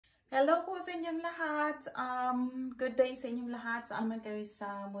Hello po sa inyong lahat. Good day sa inyong lahat. Saan man kayo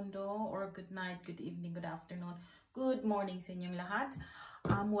sa mundo, or good night, good evening, good afternoon, good morning sa inyong lahat.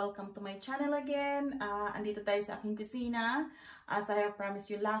 Welcome to my channel again. Andito tayo sa aking kusina. As I have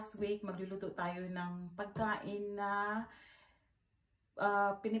promised you last week, magluluto tayo ng pagkain na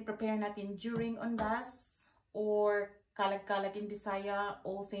piniprepare natin during Undas or Kalag-Kalag in Bisaya,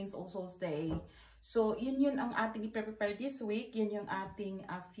 All Saints, All Souls Day. So, yun ang ating i-prepare this week. Yun yung ating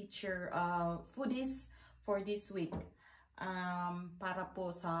feature foodies for this week. Para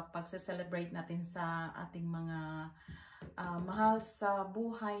po sa pagse-celebrate natin sa ating mga mahal sa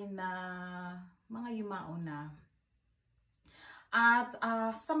buhay na mga yumao na. At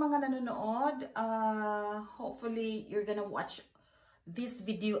sa mga nanonood, hopefully you're gonna watch this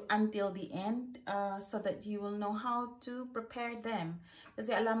video until the end so that you will know how to prepare them.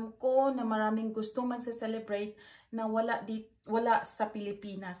 Kasi alam ko na maraming gustong magse-celebrate na wala sa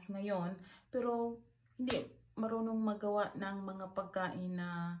Pilipinas ngayon, pero hindi marunong magawa ng mga pagkain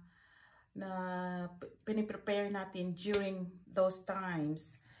na piniprepare natin during those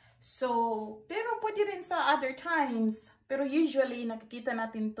times. So, pero pwede rin sa other times, pero usually nakikita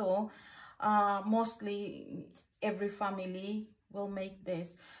natin to mostly every family will make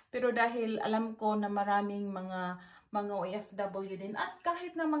this. Pero dahil alam ko na maraming mga OFW din, at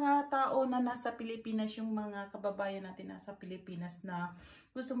kahit na mga tao na nasa Pilipinas, yung mga kababayan natin nasa Pilipinas na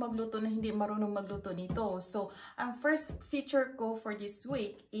gusto magluto na hindi marunong magluto nito. So, ang first feature ko for this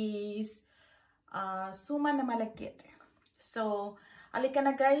week is Suman na malagkit. So, halika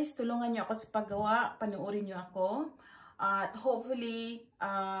na guys, tulungan nyo ako sa paggawa, panuorin nyo ako. At hopefully,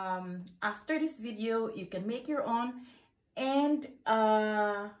 after this video, you can make your own. And,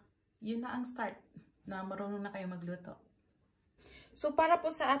 yun na ang start na marunong na kayo magluto. So, para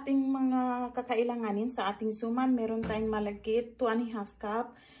po sa ating mga kakailanganin sa ating suman, meron tayong malagkit, 2½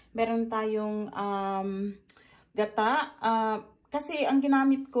 cup. Meron tayong gata. Kasi ang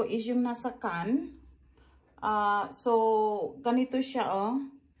ginamit ko is yung nasa can. So, ganito siya, oh.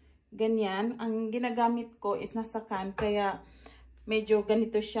 Ganyan. Ang ginagamit ko is nasa can. Kaya, medyo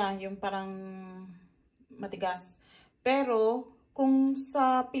ganito siya, yung parang matigas. Pero, kung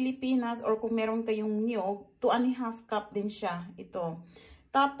sa Pilipinas or kung meron kayong niyong, 2½ cup din siya, ito.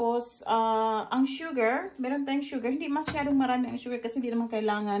 Tapos, ang sugar, meron tayong sugar. Hindi masyadong marami ang sugar kasi hindi naman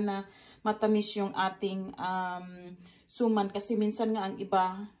kailangan na matamis yung ating suman. Kasi minsan nga ang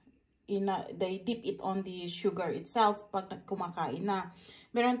iba, they dip it on the sugar itself pag kumakain na.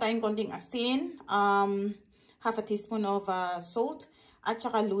 Meron tayong konting asin, ½ teaspoon of salt, at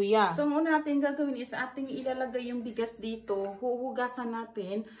saka luya. So, ang una natin gagawin is ating ilalagay yung bigas dito. Huhugasan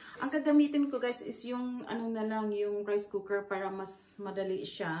natin. Ang gagamitin ko guys is yung yung rice cooker para mas madali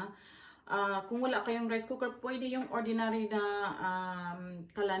siya. Kung wala kayong rice cooker, pwede yung ordinary na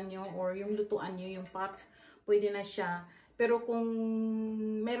kalan nyo or yung lutuan nyo, yung pot. Pwede na siya. Pero kung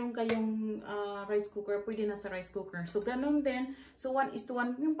meron kayong rice cooker, pwede na sa rice cooker. So, ganun din. So,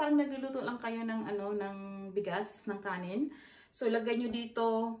 1:1. Yung parang nagluluto lang kayo ng, ng bigas, ng kanin. So, ilagay nyo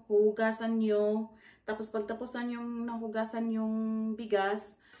dito, hugasan nyo. Tapos, pagtapusan yung nahugasan yung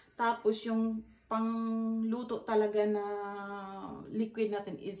bigas. Tapos, yung pangluto talaga na liquid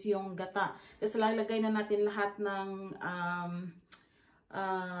natin is yung gata. Tapos, lalagay na natin lahat ng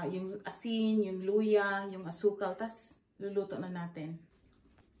yung asin, yung luya, yung asukal. Tapos, luluto na natin.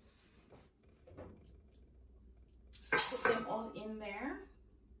 Put them all in there.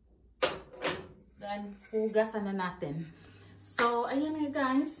 Then, hugasan na natin. So, ayan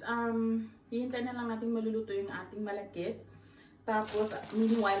nga guys, hihintay na lang natin maluluto yung ating malagkit. Tapos,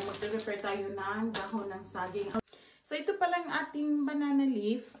 meanwhile, mag-prepare tayo ng dahon ng saging. So, ito pala yung ating banana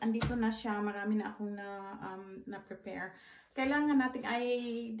leaf. Andito na siya. Marami na akong na-prepare. Kailangan natin,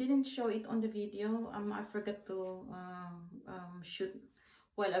 I didn't show it on the video. I forgot to shoot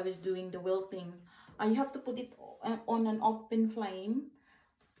while I was doing the wilting. You have to put it on an open flame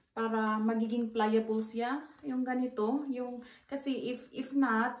para magiging pliable siya, yung ganito, kasi if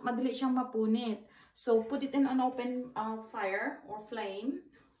not, madali siyang mapunit. So, put it in an open fire or flame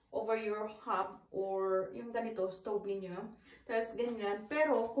over your hob or yung ganito, stove ninyo. Tapos, ganyan.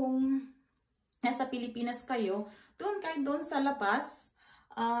 Pero, kung nasa Pilipinas kayo, doon sa labas,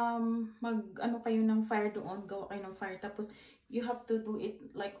 kayo ng fire doon, gawa kayo ng fire. Tapos, you have to do it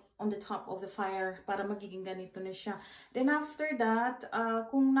like on the top of the fire para magiging ganito na siya. Then after that,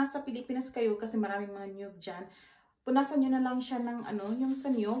 kung nasa Pilipinas kayo, kasi maraming mga niyog dyan, punasan nyo na lang siya ng yung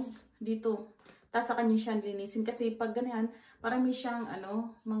sa niyog dito. Tapos saka nyo siya linisin. Kasi pag ganyan, parang may siyang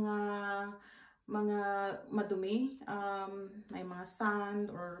mga madumi, may mga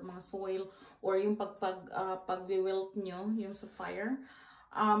sand or mga soil, or yung pag-wilt nyo, yung sa fire,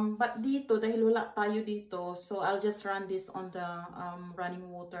 But dito, dahil wala tayo dito, so I'll just run this on the running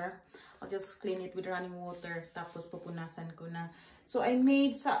water. I'll just clean it with running water. Tapos pupunasan ko na. So I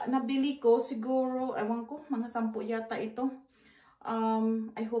made, nabili ko siguro, ewan ko, mga 10 yata ito.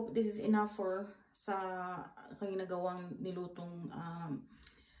 I hope this is enough for sa ginagawang nilutong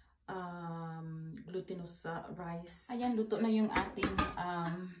glutinous rice. Ayan, luto na yung ating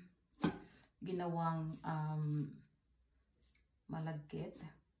ginawang malagkit.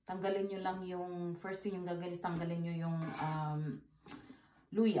 Tanggalin nyo lang yung, first thing yung gagawin is tanggalin nyo yung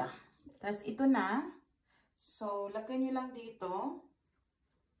luya. Tapos ito na. So, lagay nyo lang dito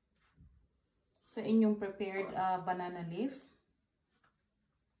sa inyong prepared banana leaf.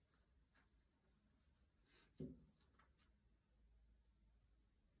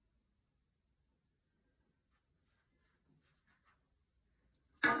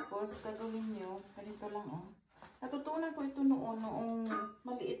 Tapos, gagawin nyo, ganito lang oh. Natutunan ko ito noong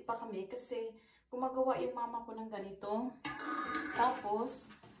maliit pa kami kasi gumagawa yung mama ko ng ganito.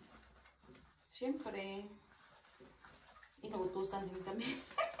 Tapos, syempre, inuutusan din kami.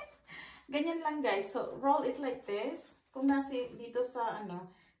 Ganyan lang guys. So, roll it like this. Kung nasi dito sa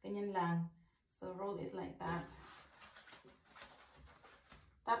ganyan lang. So, roll it like that.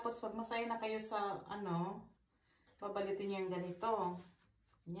 Tapos, pag masaya na kayo sa babalitin nyo yung ganito.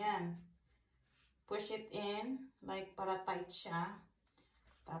 Ganyan. Push it in, like para tight siya.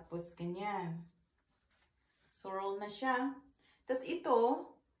 Tapos, ganyan. So, roll na siya. Tapos,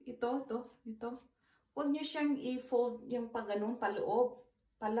 ito. Huwag nyo siyang i-fold yung pag ganun, paloob.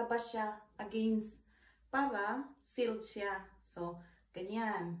 Palabas siya against, para sealed siya. So,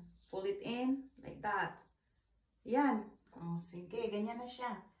 ganyan. Fold it in, like that. Yan. Oh, sige, ganyan na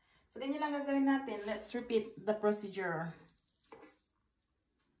siya. So, ganyan lang gagawin natin. Let's repeat the procedure.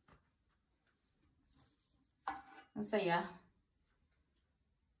 Ang saya.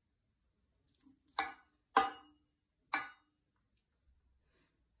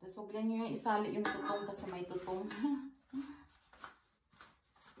 Tapos huwag lang nyo yung isali yung tutong kasi may tutong.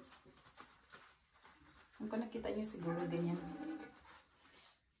 Kung nakita nyo siguro ganyan.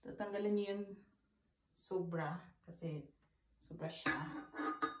 Tatanggalin nyo yung sobra kasi sobra siya.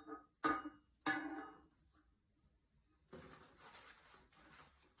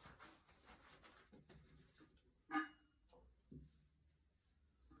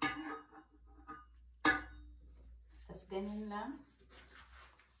 Ganyan lang.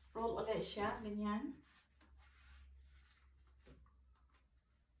 Roll ulit siya. Ganyan.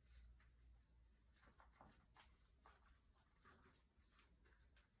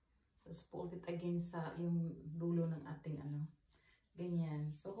 Tapos fold it again sa yung dulo ng ating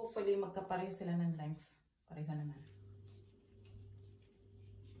Ganyan. So hopefully magkapareho sila ng length. Pareho naman.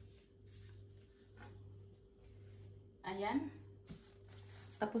 Ayan.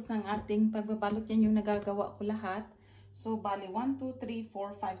 Tapos ng ating pagbabalot yan yung nagagawa ko lahat. So, bali, 1, 2, 3,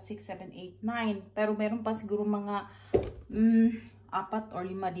 4, 5, 6, 7, 8, 9. Pero meron pa siguro mga 4 or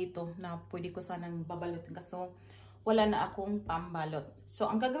 5 dito na pwede ko sanang babalutin. Kaso, wala na akong pambalot.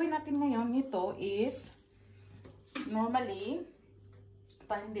 So, ang gagawin natin ngayon nito is, normally,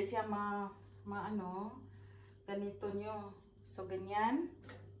 para hindi siya ganito nyo. So, ganyan.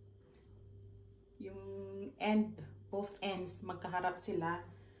 Yung end, both ends, magkaharap sila.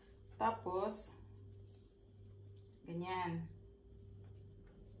 Tapos, ganyan.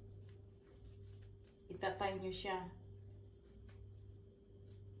 Itatay nyo siya.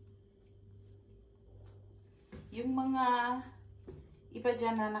 Yung mga iba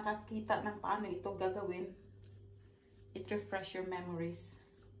dyan na nakakita ng paano ito gagawin, it refresh your memories.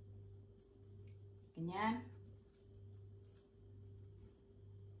 Ganyan.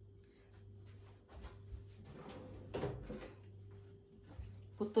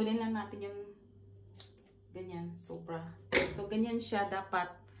 Putulin lang natin yung ganyan, sobra. So, ganyan siya dapat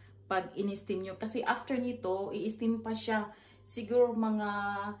pag in-steam nyo. Kasi after nito, i-steam pa siya. Siguro mga,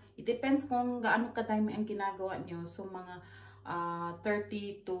 it depends kung gaano kadami ang ginagawa nyo. So, mga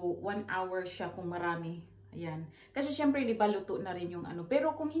 30 to 1 hour siya kung marami. Ayan. Kasi syempre, di ba, luto na rin yung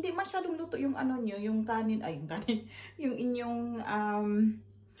Pero kung hindi masyadong luto yung nyo, yung kanin, yung inyong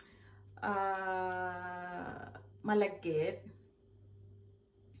malagkit.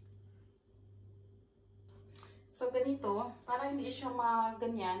 So, ganito, para hindi siya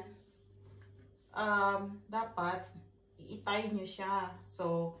ganyan, dapat iitay nyo siya.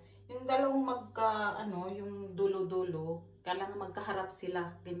 So, yung dalawang yung dulo-dulo, kailangan magkaharap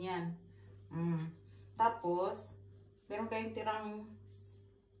sila, ganyan. Tapos, meron kayong tirang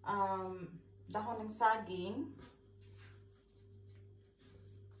dahon ng saging.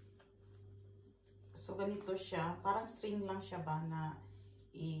 So, ganito siya. Parang string lang siya ba na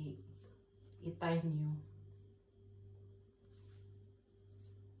i-tie nyo.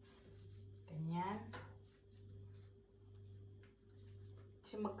 Ganyan.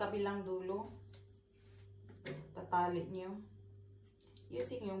 So, magkabilang dulo. Tatali nyo.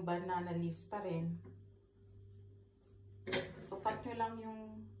 Using yung banana leaves pa rin. So, cut nyo lang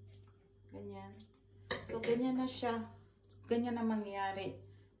yung ganyan. So, ganyan na siya. Ganyan na mangyayari.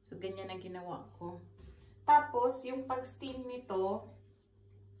 So, ganyan na ginawa ko. Tapos, yung pag-steam nito,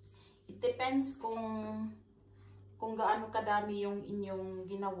 it depends kung gaano kadami yung inyong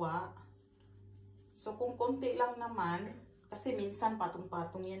ginawa. So, kung konti lang naman, kasi minsan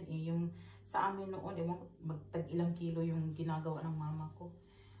patong-patong yan eh. Yung sa amin noon, magtag-ilang kilo yung ginagawa ng mama ko.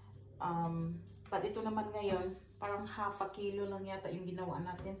 But ito naman ngayon, parang half a kilo lang yata yung ginawa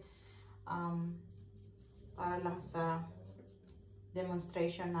natin. Para lang sa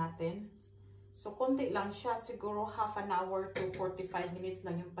demonstration natin. So, konti lang siya. Siguro half an hour to 45 minutes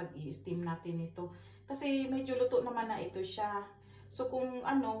lang yung pag-i-steam natin ito. Kasi medyo luto naman na ito siya. So, kung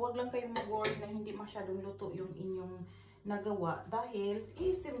wag lang kayong mag-worry na hindi masyadong luto yung inyong nagawa dahil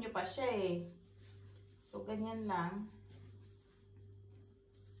i-steam nyo pa siya eh. So, ganyan lang.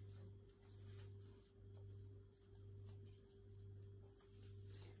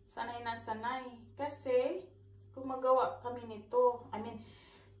 Sanay na sanay. Kasi, kung magawa kami nito,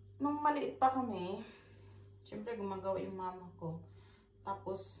 nung maliit pa kami, syempre gumagawa yung mama ko.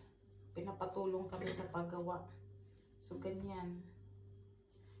 Tapos, pinapatulong kami sa paggawa. So, ganyan.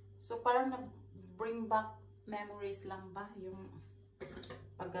 So, parang nag-bring back memories lang ba yung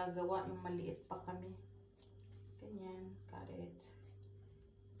paggagawa yung maliit pa kami. Ganyan, got it.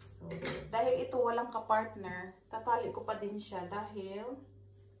 So, dahil ito walang kapartner, tatali ko pa din siya dahil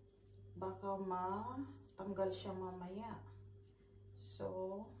baka matanggal siya mamaya.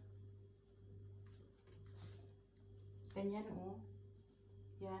 So, ganyan oh.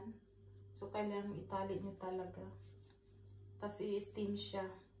 Yan. So, kailangan itali nyo talaga. Tapos, i-steam siya.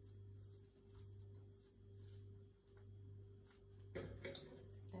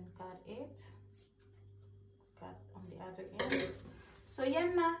 Then cut it. Cut on the other end. So,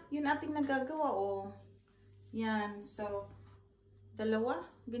 yan na. Yun ating nagagawa, oh. Yan. So, dalawa.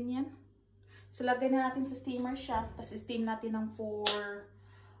 Ganyan. So, lagay na natin sa steamer siya. Tapos, steam natin ng for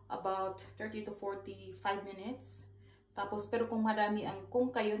about 30 to 45 minutes. Tapos, pero kung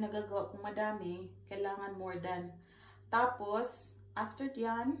kayo nagagawa kung madami, kailangan more than. Tapos, after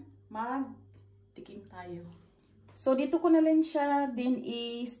yan, mag-tikim tayo. So, dito ko na lang siya din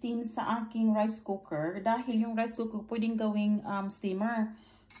i-steam sa aking rice cooker. Dahil yung rice cooker pwedeng gawing steamer.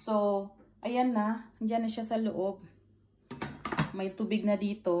 So, ayan na. Diyan na siya sa loob. May tubig na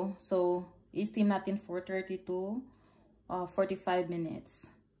dito. So, i-steam natin for 30 to 45 minutes.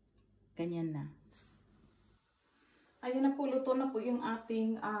 Ganyan na. Ayan na po, luto na po yung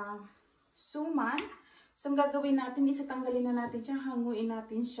ating suman. So, ang gagawin natin, isatanggalin na natin siya, hanguin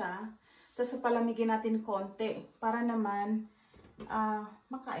natin siya. Tapos, palamigin natin konti para naman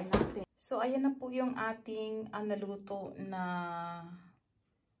makain natin. So, ayan na po yung ating naluto na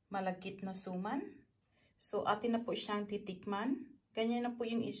malagkit na suman. So, atin na po siyang titikman. Ganyan na po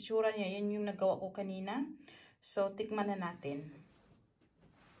yung itsura niya. Yan yung nagawa ko kanina. So, tikman na natin.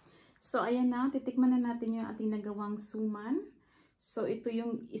 So, ayan na. Titikman na natin yung ating nagawang suman. So, ito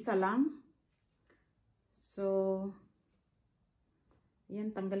yung isa lang. So,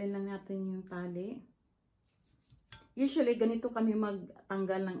 ayan. Tanggalin lang natin yung tali. Usually, ganito kami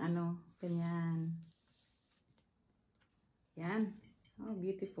magtanggal ng ganyan. Yan. Oh,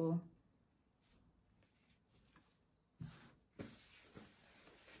 beautiful.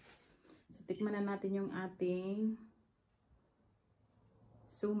 So, tikman na natin yung ating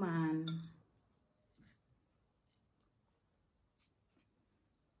suman.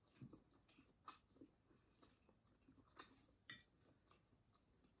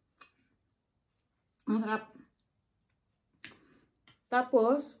 Ang sarap.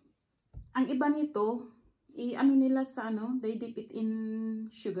 Tapos, ang iba nito, i-ano nila sa they dip it in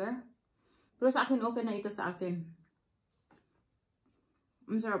sugar. Pero sa akin, okay na ito sa akin.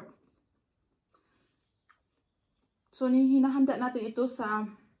 Ang sarap. So, hinahanda natin ito sa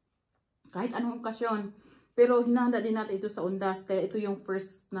kahit anong okasyon. Pero, hinahanda din natin ito sa undas. Kaya ito yung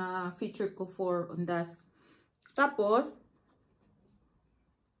first na feature ko for undas. Tapos,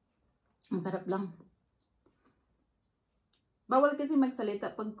 ang sarap lang. Bawal kasi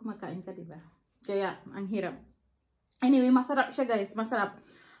magsalita pag kumakain ka, diba? Kaya, ang hirap. Anyway, masarap siya, guys. Masarap.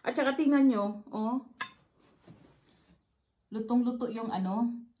 At saka, tingnan nyo, oh. Lutong-luto yung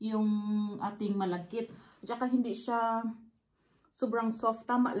yung ating malagkit. At saka, hindi siya sobrang soft.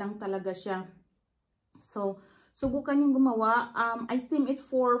 Tama lang talaga siya. So, subukan yung gumawa. I steam it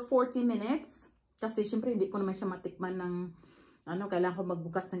for 40 minutes. Kasi syempre hindi ko naman siya matikman ng, kailangan ko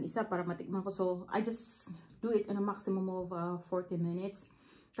magbukas ng isa para matikman ko. So, I just do it in a maximum of 40 minutes.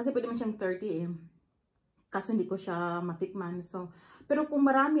 Kasi pwede man siyang 30 eh. Kaso hindi ko siya matikman. So, pero kung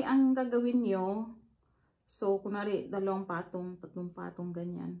marami ang gagawin nyo, so, kunwari, 2 patong, 3 patong,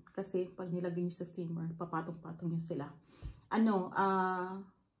 ganyan. Kasi pag nilagay nyo sa steamer, papatong-patong nyo sila. Anuhan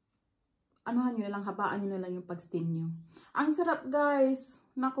nyo na lang, habaan nyo na lang yung pag-steam nyo. Ang sarap, guys.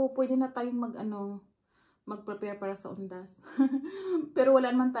 Naku, pwede na tayong mag-prepare para sa undas. Pero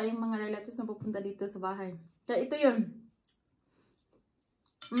wala naman tayong mga relatives na pupunta dito sa bahay. Kaya ito yun.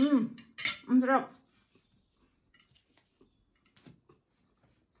 Ang sarap.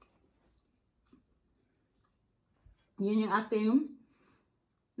 Yun yung ating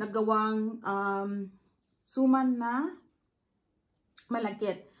nagawang suman na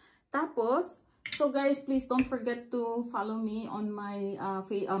malagkit. Tapos, so guys, please don't forget to follow me on my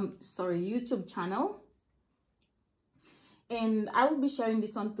YouTube channel. And I will be sharing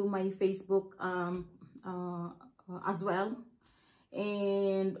this on to my Facebook as well.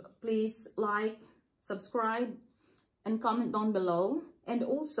 And please like, subscribe, and comment down below. And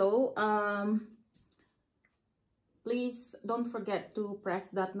also, please don't forget to press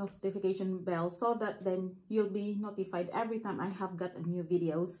that notification bell so that then you'll be notified every time I have got a new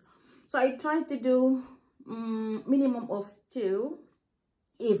videos. So I try to do minimum of 2,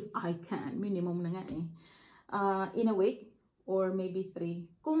 if I can. Minimum na nga eh. In a week or maybe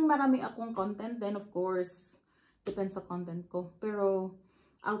 3. Kung marami akong content, then of course, depends sa content ko. Pero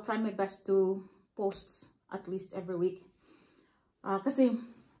I'll try my best to post at least every week. Kasi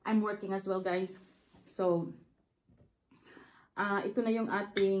I'm working as well, guys. So, ito na yung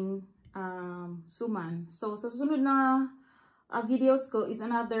ating suman. So, sa susunod na videos ko is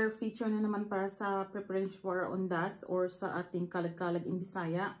another feature na naman para sa preparation for undas or sa ating kalag-kalag in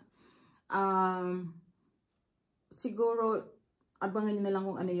Bisaya. Siguro, abangan nyo na lang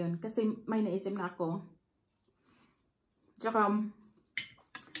kung ano yun. Kasi may naisip na ako. Tsaka,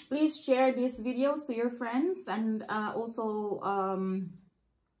 please share these videos to your friends. And also,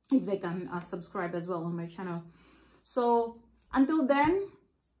 if they can subscribe as well on my channel. So, until then,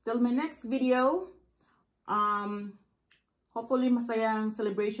 till my next video, hopefully masayang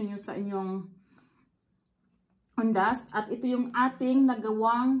celebration nyo sa inyong undas. At ito yung ating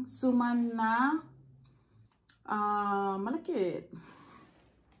nagawang suman na malagkit.